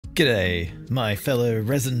G'day, my fellow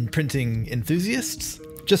resin printing enthusiasts.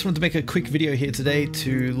 Just wanted to make a quick video here today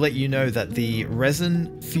to let you know that the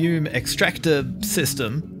resin fume extractor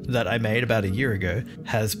system that I made about a year ago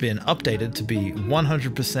has been updated to be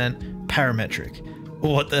 100% parametric.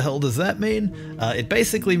 What the hell does that mean? It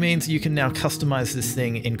basically means you can now customize this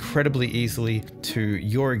thing incredibly easily to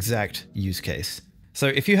your exact use case. So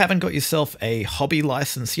if you haven't got yourself a hobby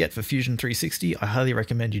license yet for Fusion 360, I highly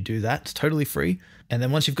recommend you do that. It's totally free. And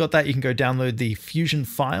then once you've got that, you can go download the Fusion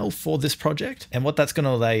file for this project. And what that's going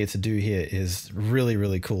to allow you to do here is really,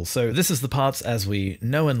 really cool. So this is the parts as we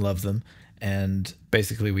know and love them. And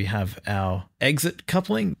basically we have our exit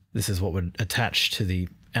coupling. This is what would attach to the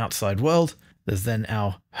outside world. There's then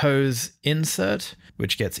our hose insert,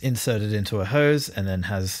 which gets inserted into a hose and then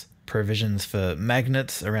has provisions for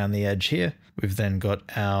magnets around the edge here. We've then got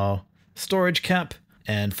our storage cap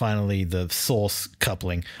and finally the source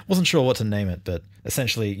coupling. Wasn't sure what to name it, but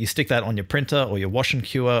essentially you stick that on your printer or your wash and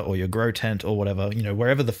cure or your grow tent or whatever, you know,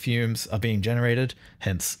 wherever the fumes are being generated,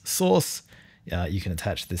 hence source, you can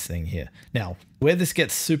attach this thing here. Now, where this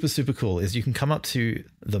gets super, super cool is you can come up to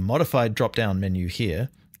the modified drop-down menu here,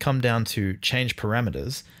 come down to change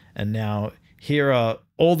parameters, and now here are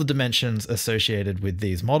all the dimensions associated with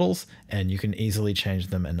these models, and you can easily change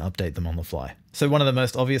them and update them on the fly. So one of the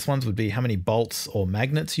most obvious ones would be how many bolts or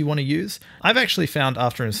magnets you want to use. I've actually found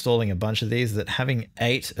after installing a bunch of these that having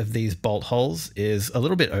 8 of these bolt holes is a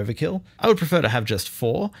little bit overkill. I would prefer to have just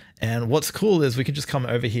 4. And what's cool is we can just come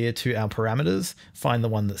over here to our parameters, find the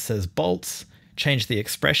one that says bolts, change the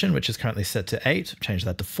expression, which is currently set to 8, change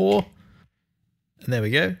that to 4. And there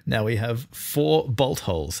we go. Now we have 4 bolt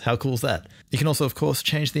holes. How cool is that? You can also, of course,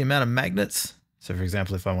 change the amount of magnets. So for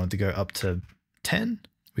example, if I wanted to go up to 10,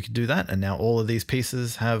 we could do that. And now all of these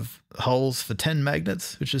pieces have holes for 10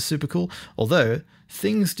 magnets, which is super cool. Although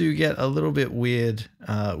things do get a little bit weird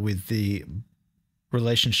with the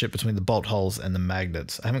relationship between the bolt holes and the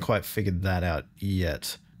magnets. I haven't quite figured that out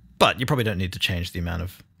yet, but you probably don't need to change the amount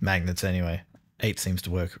of magnets anyway. 8 seems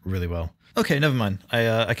to work really well. Okay, never mind.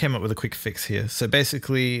 I came up with a quick fix here. So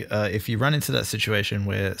basically, if you run into that situation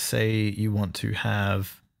where, say, you want to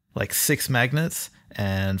have like 6 magnets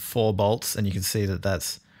and 4 bolts, and you can see that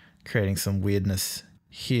that's creating some weirdness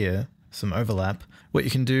here, some overlap, what you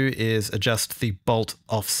can do is adjust the bolt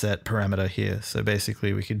offset parameter here. So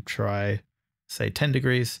basically we could try, say, 10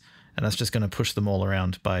 degrees, and that's just going to push them all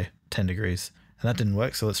around by 10 degrees. And that didn't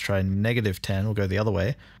work, so let's try -10. We'll go the other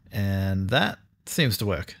way, and that seems to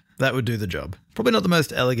work. That would do the job. Probably not the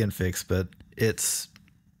most elegant fix, but it's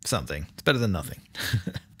something. It's better than nothing.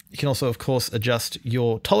 You can also, of course, adjust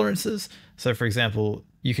your tolerances. So for example,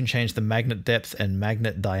 you can change the magnet depth and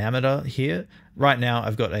magnet diameter here. Right now,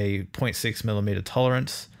 I've got a 0.6 millimeter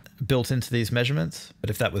tolerance built into these measurements.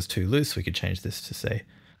 But if that was too loose, we could change this to say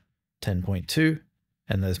 10.2.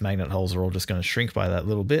 And those magnet holes are all just going to shrink by that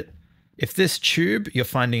little bit. If this tube you're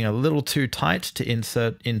finding a little too tight to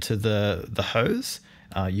insert into the hose,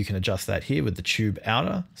 you can adjust that here with the tube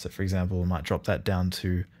outer. So for example, we might drop that down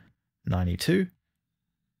to 92.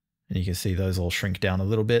 And you can see those all shrink down a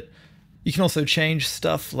little bit. You can also change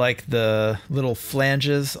stuff like the little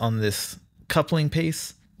flanges on this coupling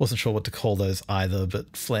piece. Wasn't sure what to call those either,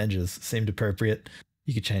 but flanges seemed appropriate.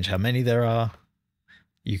 You could change how many there are.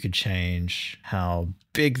 You could change how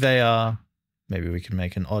big they are. Maybe we could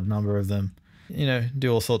make an odd number of them. You know,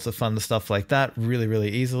 do all sorts of fun stuff like that really,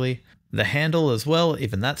 really easily. The handle as well,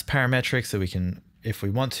 even that's parametric, so we can, if we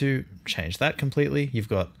want to, change that completely. You've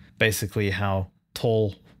got basically how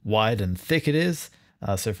tall, wide, and thick it is.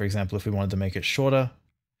 So for example, if we wanted to make it shorter,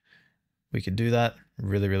 we could do that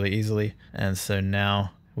really, really easily. And so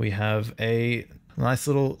now we have a nice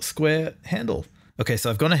little square handle. Okay, so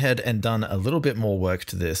I've gone ahead and done a little bit more work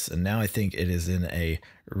to this, and now I think it is in a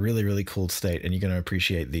really, really cool state, and you're going to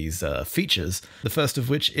appreciate these features. The first of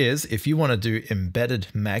which is, if you want to do embedded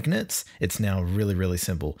magnets, it's now really, really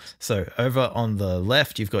simple. So over on the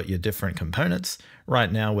left, you've got your different components.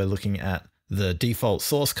 Right now, we're looking at the default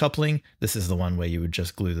source coupling. This is the one where you would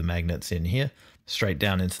just glue the magnets in here, straight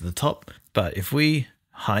down into the top. But if we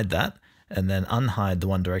hide that, and then unhide the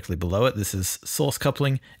one directly below it, this is source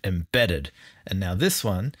coupling embedded. And now this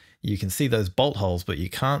one, you can see those bolt holes, but you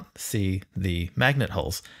can't see the magnet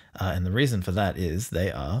holes. And the reason for that is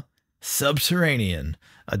they are subterranean.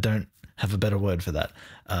 I don't have a better word for that.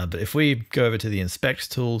 But if we go over to the inspect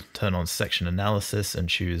tool, turn on section analysis and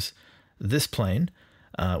choose this plane,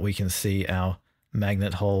 we can see our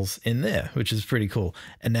magnet holes in there, which is pretty cool.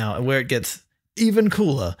 And now where it gets even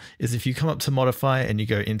cooler is if you come up to modify and you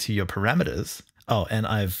go into your parameters, Oh, and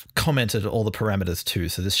I've commented all the parameters too,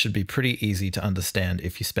 so this should be pretty easy to understand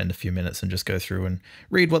if you spend a few minutes and just go through and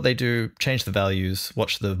read what they do, change the values,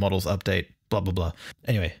 watch the models update, blah, blah, blah.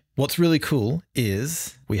 Anyway, what's really cool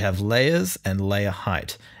is we have layers and layer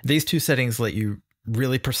height. These two settings let you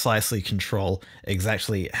really precisely control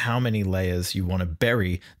exactly how many layers you want to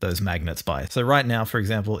bury those magnets by. So right now, for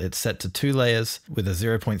example, it's set to 2 layers with a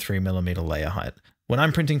 0.3 millimeter layer height. When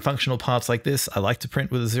I'm printing functional parts like this, I like to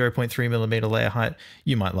print with a 0.3 millimeter layer height.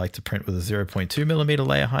 You might like to print with a 0.2 millimeter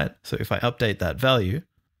layer height. So if I update that value,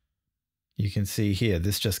 you can see here,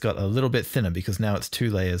 this just got a little bit thinner because now it's 2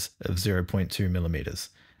 layers of 0.2 millimeters.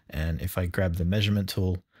 And if I grab the measurement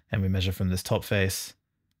tool and we measure from this top face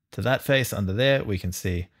to that face under there, we can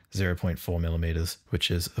see 0.4 millimeters, which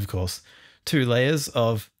is of course 2 layers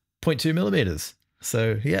of 0.2 millimeters.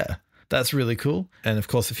 So yeah, that's really cool. And of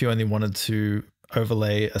course, if you only wanted to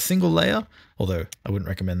overlay a single layer, although I wouldn't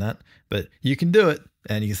recommend that, but you can do it.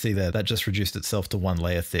 And you can see there, that just reduced itself to 1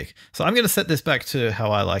 layer thick. So I'm going to set this back to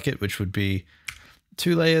how I like it, which would be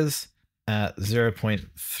 2 layers at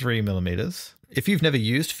 0.3 millimeters. If you've never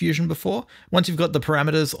used Fusion before, once you've got the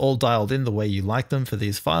parameters all dialed in the way you like them for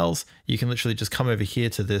these files, you can literally just come over here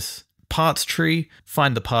to this parts tree,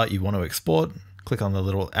 find the part you want to export, click on the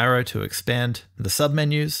little arrow to expand the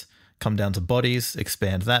submenus, come down to bodies,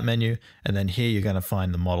 expand that menu, and then here you're going to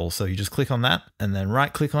find the model. So you just click on that and then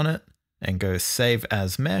right click on it and go save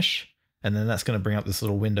as mesh. And then that's going to bring up this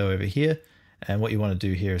little window over here. And what you want to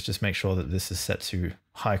do here is just make sure that this is set to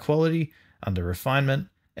high quality under refinement,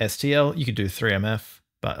 STL. You could do 3MF,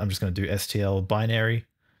 but I'm just going to do STL binary,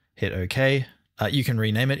 hit OK. You can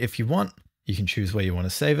rename it if you want. You can choose where you want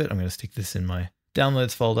to save it. I'm going to stick this in my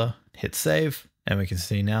downloads folder, hit save, and we can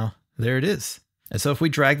see now there it is. And so if we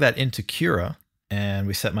drag that into Cura and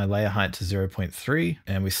we set my layer height to 0.3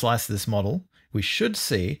 and we slice this model, we should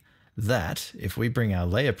see that if we bring our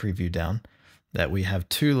layer preview down, that we have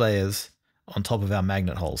 2 layers on top of our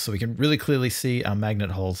magnet holes. So we can really clearly see our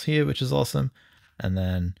magnet holes here, which is awesome. And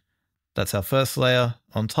then that's our first layer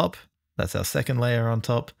on top. That's our second layer on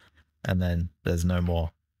top. And then there's no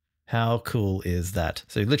more. How cool is that?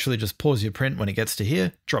 So you literally just pause your print when it gets to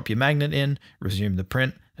here, drop your magnet in, resume the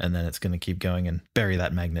print, and then it's going to keep going and bury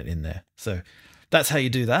that magnet in there. So that's how you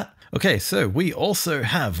do that. Okay, so we also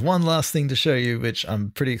have one last thing to show you, which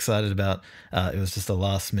I'm pretty excited about. It was just a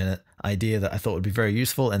last minute idea that I thought would be very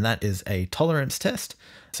useful, and that is a tolerance test.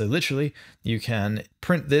 So literally, you can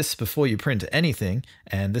print this before you print anything,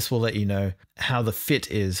 and this will let you know how the fit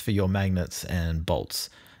is for your magnets and bolts.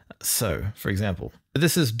 So, for example,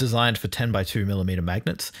 this is designed for 10 by 2 millimeter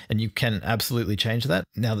magnets, and you can absolutely change that.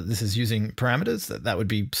 Now that this is using parameters, that would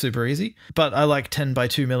be super easy. But I like 10 by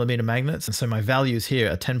 2 millimeter magnets, and so my values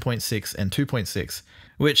here are 10.6 and 2.6,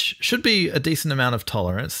 which should be a decent amount of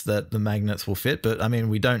tolerance that the magnets will fit, but I mean,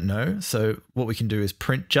 we don't know. So what we can do is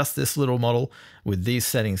print just this little model with these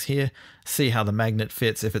settings here, see how the magnet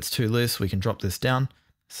fits. If it's too loose, we can drop this down,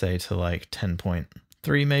 say to like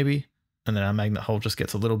 10.3 maybe. And then our magnet hole just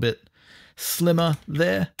gets a little bit slimmer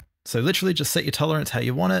there. So literally just set your tolerance how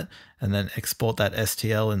you want it and then export that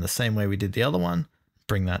STL in the same way we did the other one.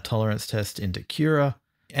 Bring that tolerance test into Cura.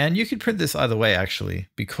 And you could print this either way actually,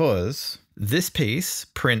 because this piece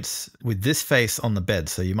prints with this face on the bed.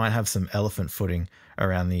 So you might have some elephant footing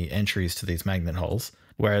around the entries to these magnet holes.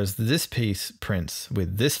 Whereas this piece prints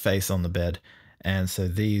with this face on the bed. And so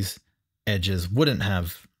these edges wouldn't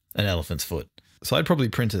have an elephant's foot. So I'd probably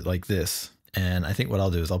print it like this. And I think what I'll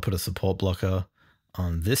do is I'll put a support blocker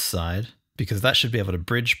on this side because that should be able to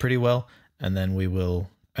bridge pretty well. And then we will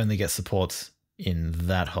only get supports in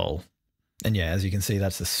that hole. And yeah, as you can see,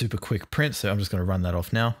 that's a super quick print. So I'm just going to run that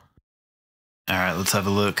off now. All right, let's have a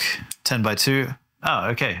look. 10 by 2. Oh,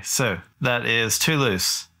 okay. So that is too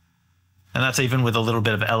loose. And that's even with a little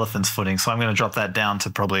bit of elephant's footing. So I'm going to drop that down to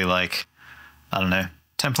probably like, I don't know,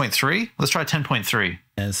 10.3? Let's try 10.3.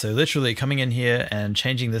 And so literally coming in here and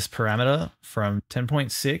changing this parameter from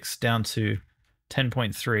 10.6 down to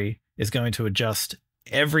 10.3 is going to adjust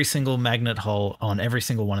every single magnet hole on every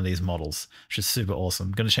single one of these models, which is super awesome.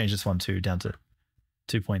 I'm going to change this one too down to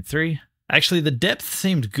 2.3. Actually, the depth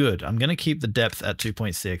seemed good. I'm going to keep the depth at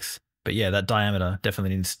 2.6. But yeah, that diameter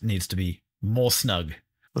definitely needs to be more snug.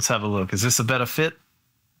 Let's have a look. Is this a better fit?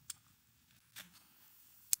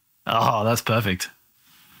 Oh, that's perfect.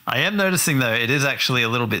 I am noticing though, it is actually a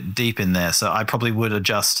little bit deep in there. So I probably would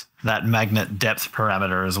adjust that magnet depth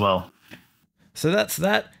parameter as well. So that's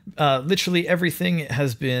that. Literally everything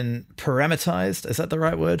has been parameterized. Is that the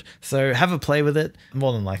right word? So have a play with it.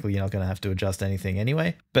 More than likely, you're not going to have to adjust anything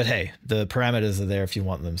anyway. But hey, the parameters are there if you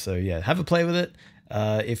want them. So yeah, have a play with it.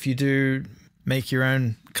 If you do make your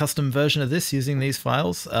own custom version of this using these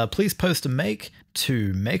files, please post a make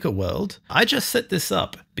to MakerWorld. I just set this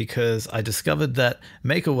up because I discovered that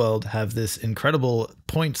MakerWorld have this incredible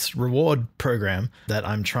points reward program that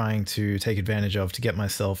I'm trying to take advantage of to get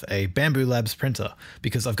myself a Bambu Labs printer,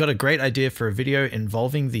 because I've got a great idea for a video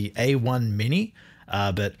involving the A1 Mini,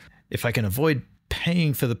 but if I can avoid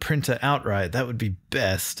paying for the printer outright, that would be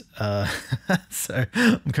best. So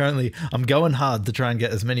I'm going hard to try and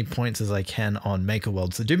get as many points as I can on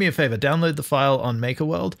MakerWorld. So do me a favor, download the file on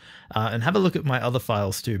MakerWorld and have a look at my other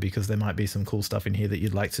files too, because there might be some cool stuff in here that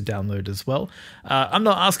you'd like to download as well. I'm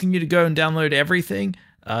not asking you to go and download everything.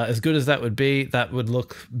 As good as that would be, that would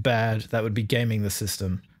look bad. That would be gaming the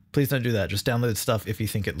system. Please don't do that. Just download stuff if you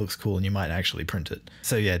think it looks cool and you might actually print it.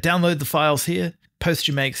 So yeah, download the files here, post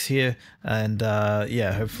your makes here, and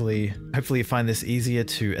yeah, hopefully you find this easier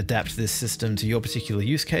to adapt this system to your particular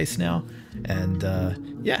use case now. And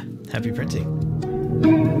yeah, happy printing.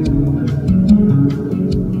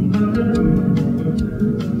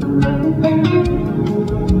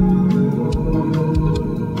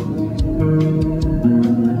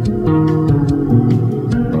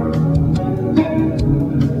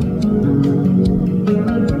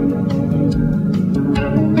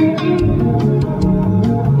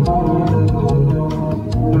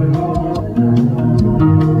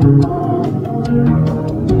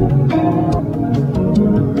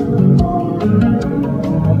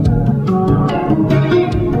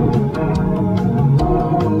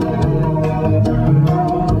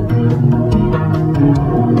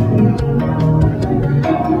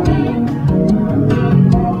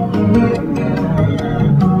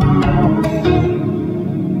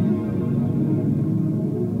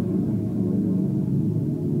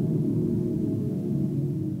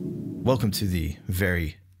 Welcome to the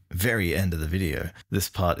very end of the video. This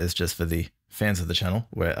part is just for the fans of the channel,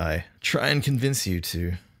 where I try and convince you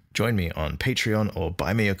to join me on Patreon or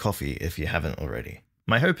buy me a coffee if you haven't already.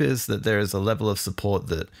 My hope is that there is a level of support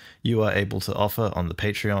that you are able to offer on the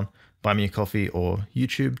Patreon, buy me a coffee, or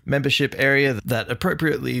YouTube membership area that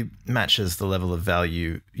appropriately matches the level of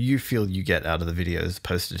value you feel you get out of the videos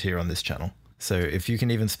posted here on this channel. So if you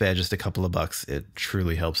can even spare just a couple of bucks, it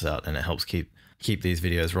truly helps out and it helps keep these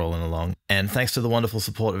videos rolling along. And thanks to the wonderful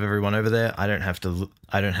support of everyone over there, I don't have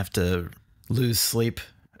to lose sleep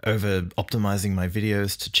over optimizing my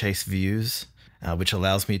videos to chase views, which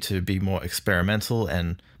allows me to be more experimental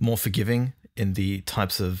and more forgiving in the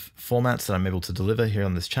types of formats that I'm able to deliver here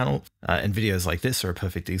on this channel. And videos like this are a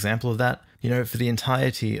perfect example of that. You know, for the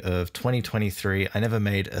entirety of 2023, I never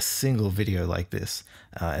made a single video like this.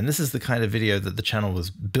 And this is the kind of video that the channel was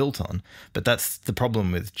built on. But that's the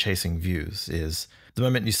problem with chasing views, is the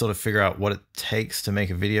moment you sort of figure out what it takes to make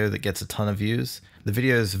a video that gets a ton of views, the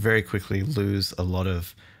videos very quickly lose a lot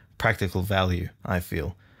of practical value, I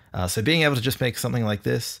feel. So being able to just make something like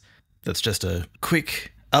this, that's just a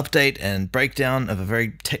quick update and breakdown of a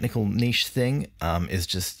very technical niche thing, is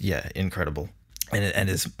just, yeah, incredible. And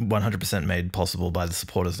is 100% made possible by the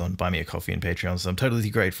supporters on Buy Me a Coffee and Patreon. So I'm totally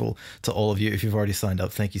grateful to all of you. If you've already signed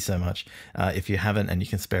up, thank you so much. If you haven't and you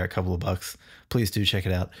can spare a couple of bucks, please do check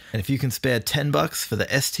it out. And if you can spare 10 bucks for the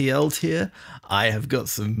STL tier, I have got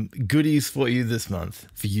some goodies for you this month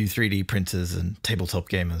for you 3D printers and tabletop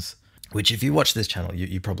gamers, which if you watch this channel,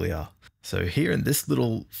 you probably are. So here in this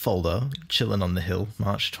little folder, Chillin' on the Hill,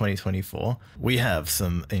 March 2024, we have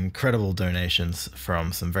some incredible donations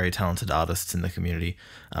from some very talented artists in the community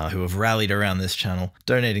who have rallied around this channel,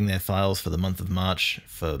 donating their files for the month of March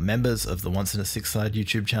for members of the Once in a Six Side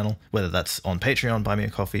YouTube channel, whether that's on Patreon, Buy Me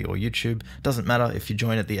a Coffee, or YouTube. Doesn't matter, if you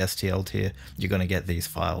join at the STL tier, you're going to get these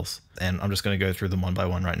files. And I'm just going to go through them one by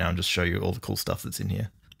one right now and just show you all the cool stuff that's in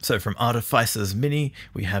here. So from Artificers Mini,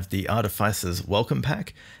 we have the Artificers Welcome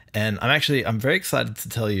Pack. And I'm very excited to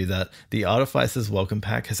tell you that the Artificers Welcome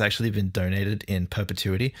Pack has actually been donated in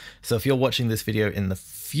perpetuity. So if you're watching this video in the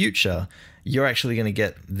future, you're actually going to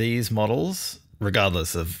get these models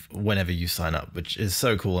regardless of whenever you sign up, which is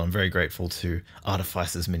so cool. I'm very grateful to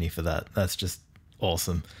Artificers Mini for that. That's just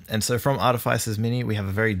awesome. And so from Artificers Mini, we have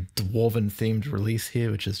a very dwarven themed release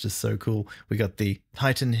here, which is just so cool. We got the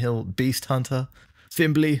Titan Hill Beast Hunter,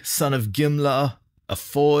 Fimbly, son of Gimla, a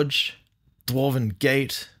Forge, Dwarven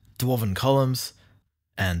Gate, Dwarven Columns,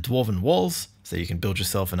 and Dwarven Walls, so you can build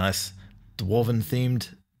yourself a nice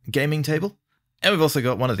Dwarven-themed gaming table. And we've also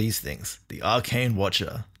got one of these things, the Arcane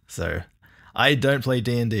Watcher. So I don't play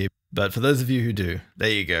D&D, but for those of you who do,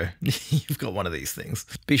 there you go. You've got one of these things.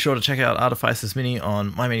 Be sure to check out Artificers Mini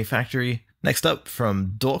on My Mini Factory. Next up,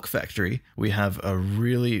 from Dork Factory, we have a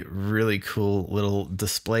really cool little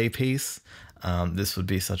display piece. This would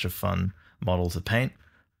be such a fun model to paint.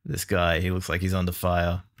 This guy, he looks like he's under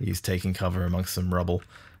fire. He's taking cover amongst some rubble.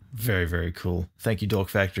 Very, very cool. Thank you, Dork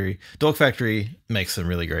Factory. Dork Factory makes some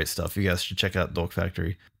really great stuff. You guys should check out Dork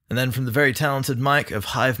Factory. And then from the very talented Mike of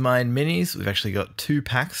Hive Mind Minis, we've actually got 2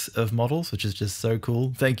 packs of models, which is just so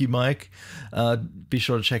cool. Thank you, Mike. Be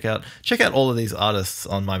sure to check out all of these artists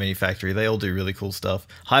on My Mini Factory. They all do really cool stuff.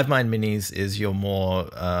 Hive Mind Minis is your more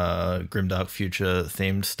Grimdark Future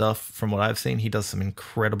themed stuff. From what I've seen, he does some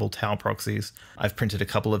incredible Tau proxies. I've printed a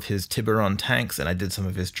couple of his Tiburon tanks, and I did some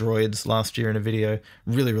of his droids last year in a video.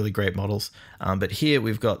 Really, really great models. But here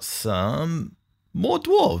we've got some more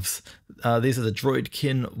dwarves. These are the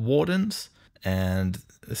Droidkin Wardens, and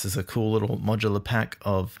this is a cool little modular pack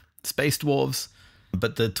of space dwarves.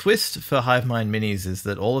 But the twist for Hive Mind Minis is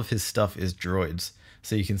that all of his stuff is droids.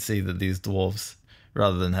 So you can see that these dwarves,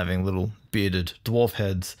 rather than having little bearded dwarf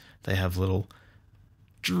heads, they have little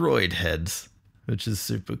droid heads, which is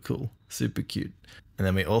super cool, super cute. And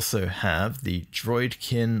then we also have the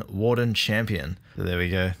Droidkin Warden Champion. So there we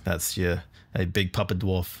go. That's a big puppet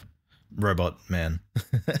dwarf robot man.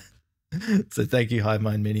 So thank you, Hive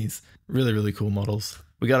Mind Minis. Really, really cool models.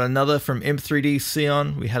 We got another from Imp3D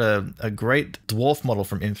Sion. We had a great dwarf model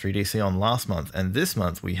from Imp3D Sion last month, and this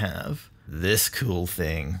month we have this cool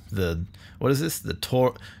thing. What is this? The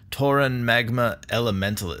Tauran Magma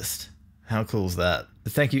Elementalist. How cool is that?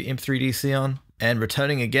 Thank you, Imp3D Sion. And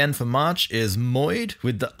returning again for March is Moid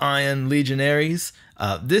with the Iron Legionaries.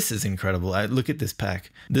 This is incredible. Look at this pack.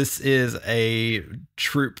 This is a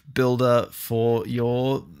troop builder for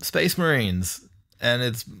your Space Marines, and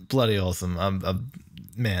it's bloody awesome.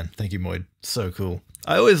 Man, thank you, Moid. So cool.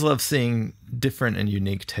 I always love seeing different and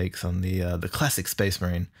unique takes on the classic Space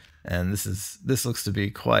Marine, and this looks to be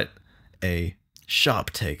quite a sharp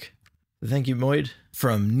take. Thank you, Moid.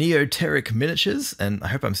 From Neoteric Miniatures, and I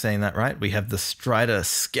hope I'm saying that right, we have the Strider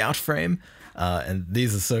Scout Frame, and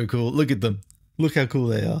these are so cool. Look at them. Look how cool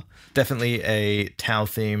they are. Definitely a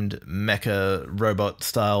Tau-themed mecha robot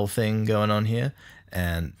style thing going on here,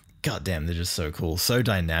 and goddamn, they're just so cool. So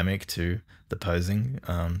dynamic too, the posing.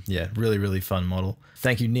 Yeah, really, really fun model.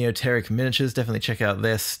 Thank you, Neoteric Miniatures. Definitely check out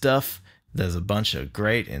their stuff. There's a bunch of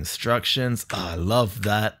great instructions. Oh, I love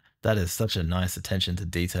that. That is such a nice attention to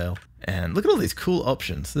detail. And look at all these cool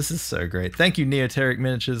options. This is so great. Thank you, Neoteric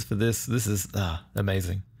Miniatures, for this. This is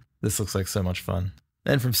amazing. This looks like so much fun.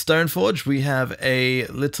 Then from Stoneforge, we have a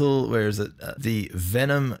little, where is it? The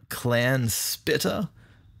Venom Clan Spitter,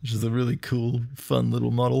 which is a really cool, fun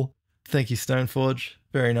little model. Thank you, Stoneforge.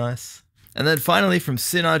 Very nice. And then finally from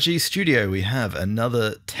Synergy Studio, we have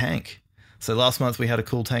another tank. So last month we had a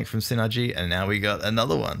cool tank from Synergy, and now we got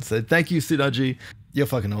another one. So thank you, Synergy. You're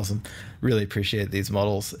fucking awesome. Really appreciate these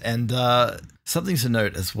models. And something to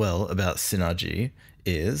note as well about Synergy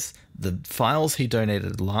is the files he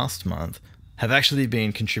donated last month have actually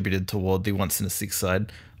been contributed toward the Once in a Six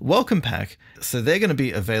Side welcome pack. So they're going to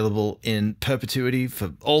be available in perpetuity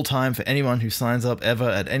for all time for anyone who signs up ever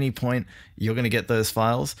at any point. You're going to get those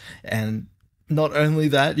files. And not only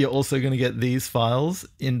that, you're also going to get these files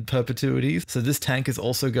in perpetuity. So this tank is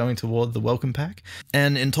also going toward the welcome pack.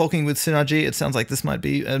 And in talking with Synergy, it sounds like this might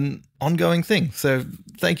be an ongoing thing. So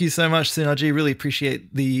thank you so much, Synergy. Really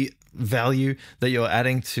appreciate the value that you're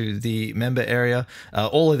adding to the member area.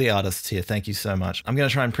 All of the artists here, thank you so much. I'm going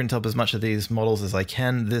to try and print up as much of these models as I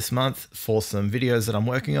can this month for some videos that I'm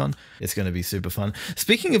working on. It's going to be super fun.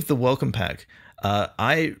 Speaking of the welcome pack,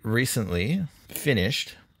 I recently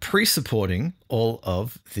finished pre-supporting all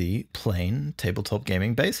of the plain tabletop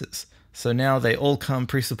gaming bases. So now they all come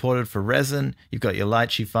pre-supported for Resin. You've got your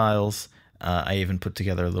Lychee files. I even put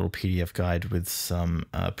together a little PDF guide with some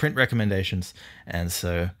print recommendations. And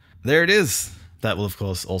so there it is. That will, of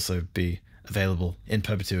course, also be available in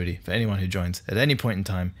perpetuity for anyone who joins at any point in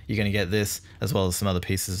time. You're going to get this as well as some other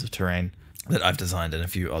pieces of terrain that I've designed and a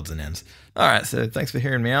few odds and ends. All right, so thanks for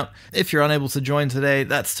hearing me out. If you're unable to join today,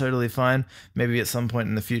 that's totally fine. Maybe at some point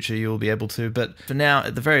in the future you will be able to, but for now,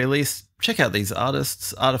 at the very least, check out these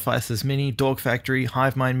artists: Artificers Mini, Dork Factory,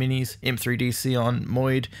 Hive Mind Minis, Imp3D Sion,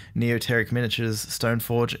 Moid, Neoteric Miniatures,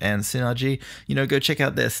 Stoneforge, and Synergy. You know, go check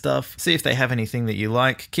out their stuff, see if they have anything that you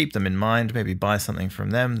like, keep them in mind, maybe buy something from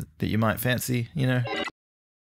them that you might fancy, you know.